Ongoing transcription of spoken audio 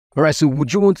Alright, so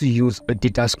would you want to use a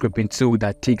data scraping tool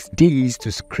that takes days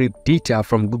to scrape data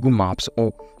from Google Maps,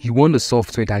 or you want a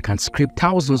software that can scrape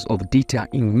thousands of data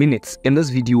in minutes? In this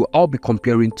video, I'll be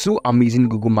comparing two amazing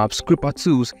Google Maps scraper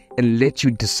tools and let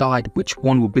you decide which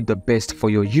one will be the best for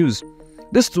your use.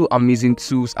 These two amazing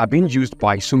tools are being used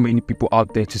by so many people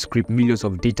out there to scrape millions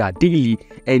of data daily,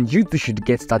 and you too should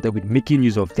get started with making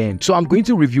use of them. So I'm going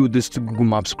to review these two Google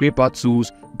Maps scraper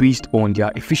tools based on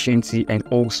their efficiency and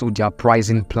also their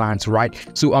pricing plans, right?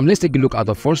 So let's take a look at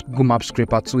the first Google Maps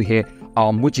scraper tool here,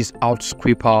 which is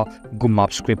Outscraper Google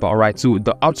Maps Scraper. All right, so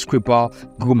the Outscraper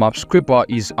Google Maps Scraper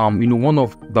is one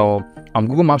of the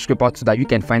Google Maps scraper tool that you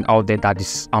can find out there that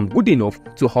is good enough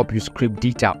to help you scrape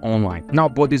data online. Now,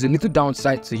 but there's a little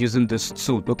downside to using this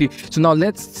tool. Okay, so now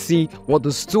let's see what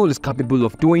this tool is capable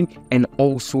of doing and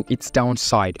also its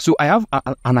downside. So I have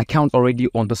an account already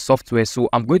on the software, so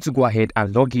I'm going to go ahead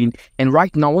and log in. And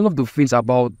right now, one of the things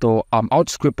about the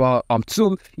Outscraper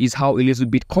tool is how a little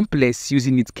bit complex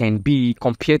using it can be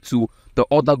compared to the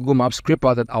other Google Maps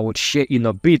scraper that I would share in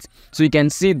a bit. So you can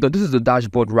see that this is the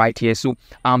dashboard right here. So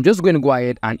I'm just going to go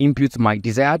ahead and input my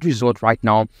desired result right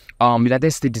now.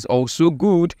 United States is also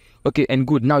good. Okay, and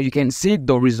good. Now you can see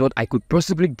the result I could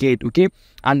possibly get. Okay,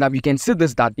 and you can see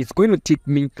this, that it's going to take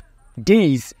me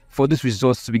days for this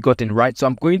results to be gotten, right? So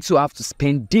I'm going to have to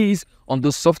spend days on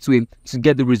the software to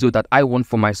get the result that I want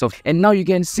for myself. And now you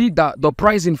can see that the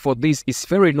pricing for this is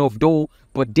fair enough though,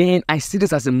 but then I see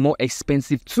this as a more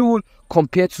expensive tool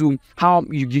compared to how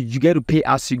you get to pay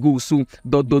as you go. So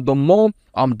the more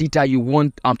data you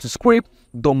want to scrape,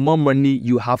 the more money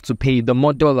you have to pay, the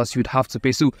more dollars you'd have to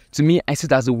pay. So to me, I see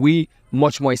it as a way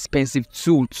much more expensive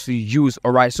tool to use.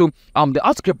 All right, so the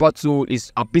Outscraper tool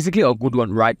is basically a good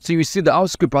one, right? So you see the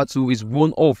Outscraper tool is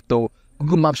one of the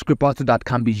Google Maps scraper tool that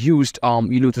can be used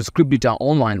to scrape data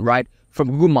online, right, from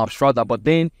Google Maps rather. But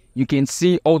then you can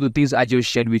see all the things I just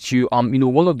shared with you.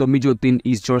 One of the major thing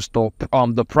is just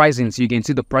the pricing. So you can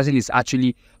see the pricing is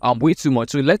actually way too much.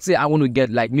 So let's say I want to get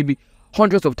like maybe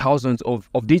hundreds of thousands of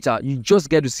data, you just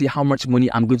get to see how much money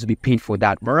I'm going to be paying for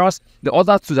that. Whereas the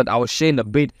other two that I was sharing a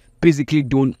bit basically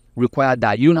don't require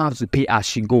that. You don't have to pay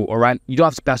as you go, all right? You don't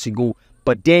have to pay as you go,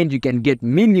 but then you can get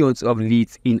millions of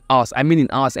leads in hours. I mean in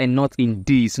hours and not in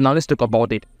days. So now let's talk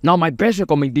about it. Now, my best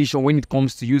recommendation when it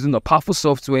comes to using a powerful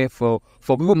software for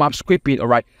Google Maps scraping, all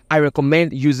right, I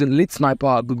recommend using Lead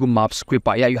Sniper Google Maps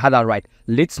Scraper. Yeah, you had that right.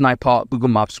 Lead Sniper Google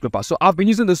Maps Scraper. So I've been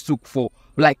using this tool for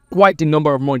like quite a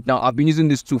number of months now. I've been using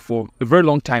this tool for a very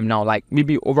long time now, like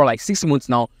maybe over like 6 months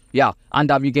now. Yeah, and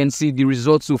you can see the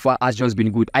results so far has just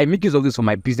been good. I make use of this for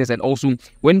my business, and also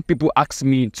when people ask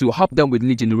me to help them with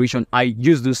lead generation, I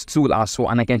use this tool as well.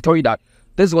 And I can tell you that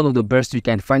this is one of the best you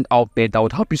can find out there that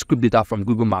would help you scrape data from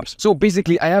Google Maps. So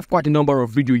basically, I have quite a number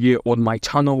of videos here on my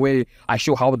channel where I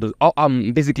show how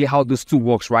basically how this tool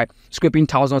works, right? Scraping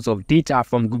thousands of data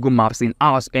from Google Maps in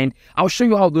hours, and I'll show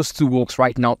you how this tool works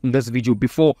right now in this video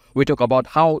before we talk about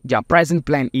how their pricing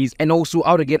plan is and also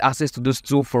how to get access to this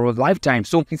tool for a lifetime.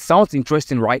 So it sounds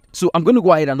interesting, right? So I'm going to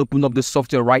go ahead and open up the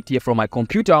software right here from my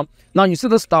computer. Now you see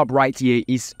this tab right here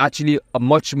is actually a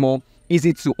much more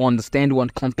easy to understand one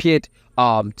compared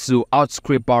to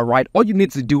Outscraper, right? All you need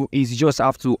to do is you just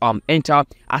have to enter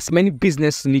as many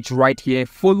business niche right here,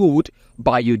 followed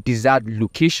by your desired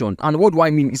location. And what do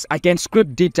I mean is I can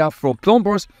scrape data from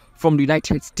plumbers from the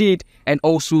United States and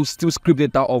also still scrape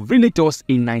data of realtors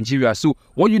in Nigeria. So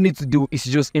what you need to do is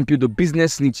just input the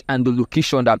business niche and the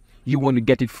location that you want to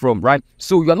get it from, right?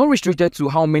 So you are not restricted to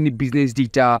how many business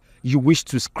data you wish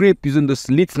to scrape using this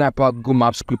Lead Sniper Google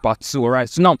Maps scraper tool. All right,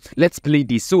 so now let's play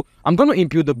this. So I'm going to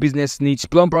input the business niche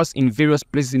plumbers in various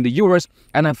places in the US,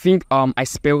 and I think I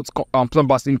spelled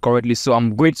plumbers incorrectly, so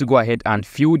I'm going to go ahead and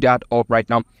fill that up right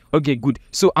now. Okay, good.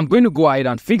 So I'm going to go ahead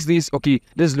and fix this. Okay,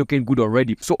 this is looking good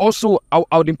already. So also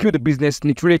I'll input the business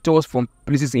niche realtors from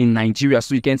places in Nigeria.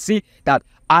 So you can see that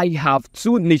I have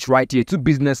two niche right here, two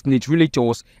business niche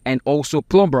realtors and also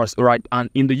plumbers, all right, and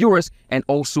in the US and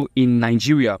also in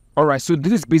Nigeria. All right, so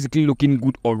this is basically looking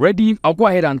good already. I'll go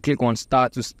ahead and click on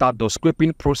start to start the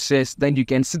scraping process. Then you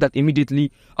can see that immediately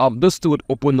this tool would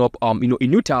open up a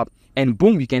new tab, and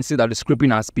boom, you can see that the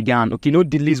scraping has begun. Okay, no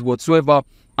delays whatsoever,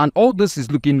 and all this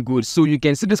is looking good. So you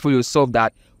can see this for yourself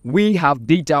that we have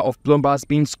data of plumbers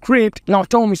being scraped. Now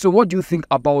tell me, so what do you think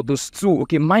about this tool?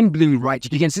 Okay, mind blowing, right?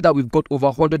 You can see that we've got over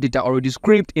 100 data already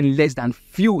scraped in less than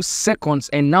few seconds,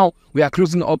 and now we are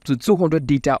closing up to 200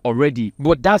 data already.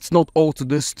 But that's not all to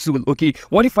this tool. Okay,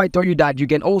 what if I tell you that you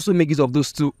can also make use of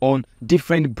this tool on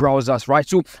different browsers, right?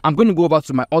 So I'm going to go over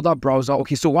to my other browser.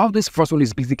 Okay, so while this first one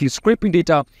is basically scraping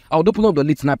data, I'll open up the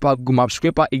Lead Sniper Google Maps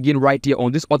Scraper again right here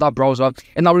on this other browser,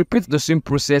 and And I'll repeat the same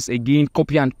process again,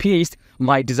 copy and paste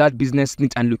my desired business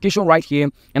niche and location right here,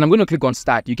 and I'm going to click on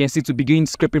start. You can see to begin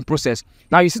scraping process.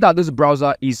 Now you see that this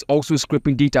browser is also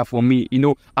scraping data for me. You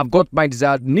know, I've got my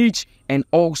desired niche and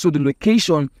also the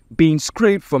location being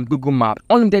scraped from Google Maps.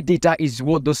 Unlimited data is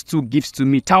what this tool gives to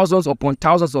me. Thousands upon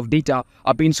thousands of data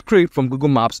are being scraped from Google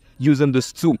Maps using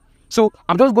this tool. So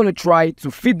I'm just going to try to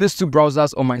fit these two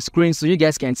browsers on my screen so you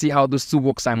guys can see how those two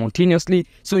work simultaneously.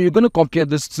 So you're going to compare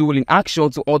this tool in action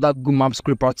to other Google Maps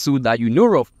scraper tool that you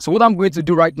know of. So what I'm going to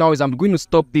do right now is I'm going to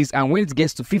stop this, and when it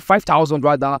gets to 5,000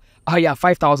 rather,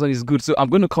 5,000 is good. So I'm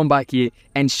going to come back here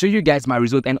and show you guys my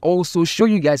result and also show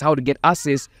you guys how to get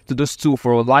access to this tool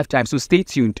for a lifetime. So stay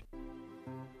tuned.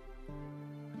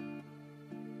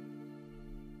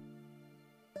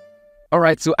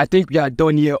 Alright, so I think we are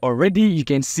done here already. You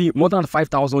can see more than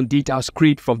 5,000 data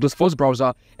scraped from this first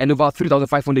browser and over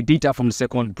 3,500 data from the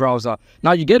second browser.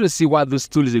 Now you get to see why this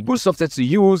tool is a good software to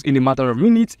use. In a matter of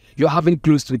minutes, you're having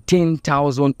close to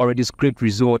 10,000 already scraped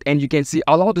result, and you can see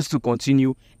allow this to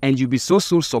continue, and you'll be so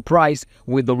surprised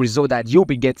with the result that you'll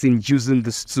be getting using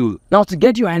this tool. Now to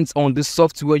get your hands on this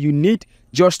software, you need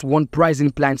just one pricing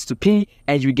plan to pay,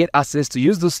 and you get access to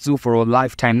use this tool for a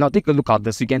lifetime. Now take a look at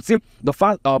this. You can see the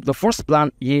first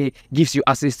plan here gives you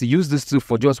access to use this tool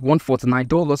for just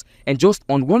 $149, and just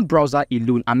on one browser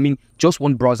alone. I mean, just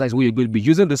one browser is what you're going to be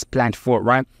using this plan for,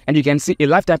 right? And you can see a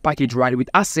lifetime package, right, with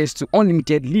access to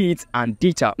unlimited leads and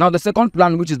data. Now the second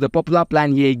plan, which is the popular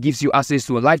plan here, gives you access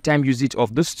to a lifetime usage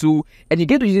of this tool, and you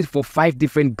get to use it for 5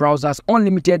 different browsers,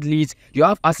 unlimited leads. You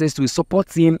have access to a support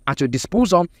team at your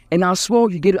disposal, and as well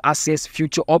you get to access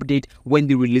future update when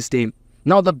they release them.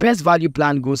 Now the best value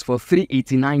plan goes for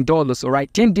 $389. All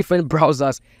right, 10 different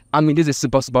browsers. I mean, this is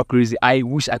super crazy. I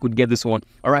wish I could get this one.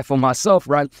 All right, for myself,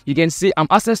 right, you can see I'm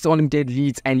access to unlimited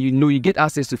leads, and you know you get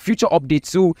access to future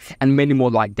updates too, and many more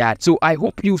like that. So I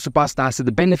hope you superstars see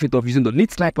the benefit of using the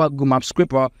Lead Sniper Google Maps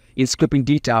scraper in scraping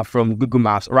data from Google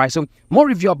Maps. All right, so more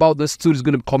review about this tool is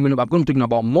going to be coming up. I'm going to be talking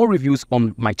about more reviews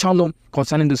on my channel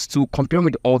concerning this tool, comparing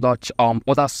with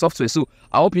other software. So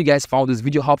I hope you guys found this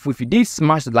video helpful. If you did,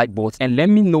 smash the like button and let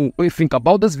me know what you think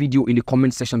about this video in the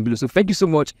comment section below. So thank you so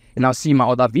much, and I'll see you in my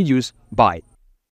other videos. Bye.